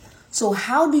So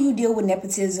how do you deal with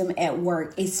nepotism at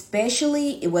work,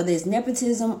 especially whether it's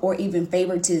nepotism or even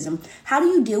favoritism? How do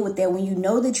you deal with that when you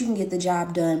know that you can get the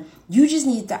job done? You just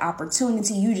need the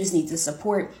opportunity, you just need the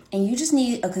support, and you just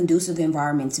need a conducive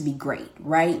environment to be great,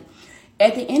 right?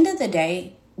 At the end of the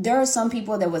day, there are some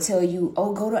people that will tell you,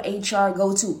 oh, go to HR, I'm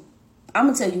going to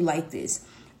tell you like this.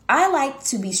 I like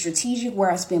to be strategic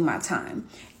where I spend my time.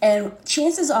 And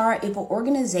chances are, if an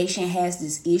organization has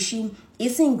this issue,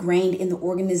 it's ingrained in the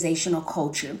organizational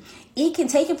culture. It can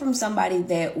take it from somebody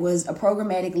that was a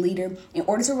programmatic leader. In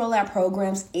order to roll out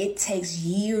programs, it takes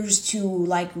years to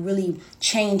really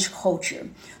change culture.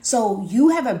 So you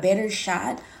have a better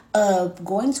shot of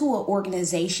going to an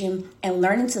organization and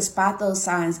learning to spot those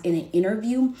signs in an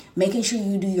interview, making sure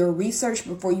you do your research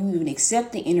before you even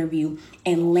accept the interview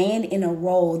and land in a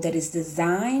role that is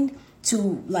designed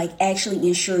to actually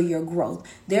ensure your growth.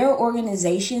 There are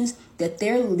organizations that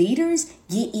their leaders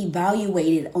get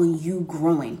evaluated on you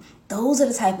growing. Those are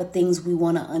the type of things we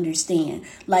want to understand.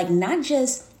 Not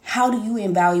just how do you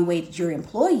evaluate your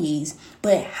employees,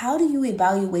 but how do you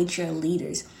evaluate your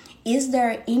leaders? Is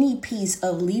there any piece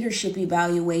of leadership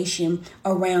evaluation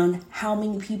around how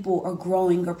many people are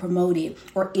growing or promoted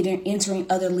or entering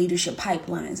other leadership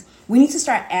pipelines? We need to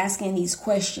start asking these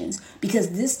questions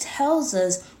because this tells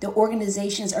us the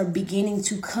organizations are beginning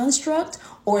to construct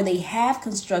or they have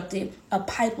constructed a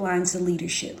pipeline to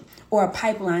leadership or a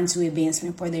pipeline to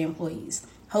advancement for their employees.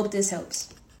 Hope this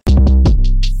helps.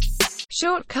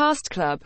 Shortcast Club.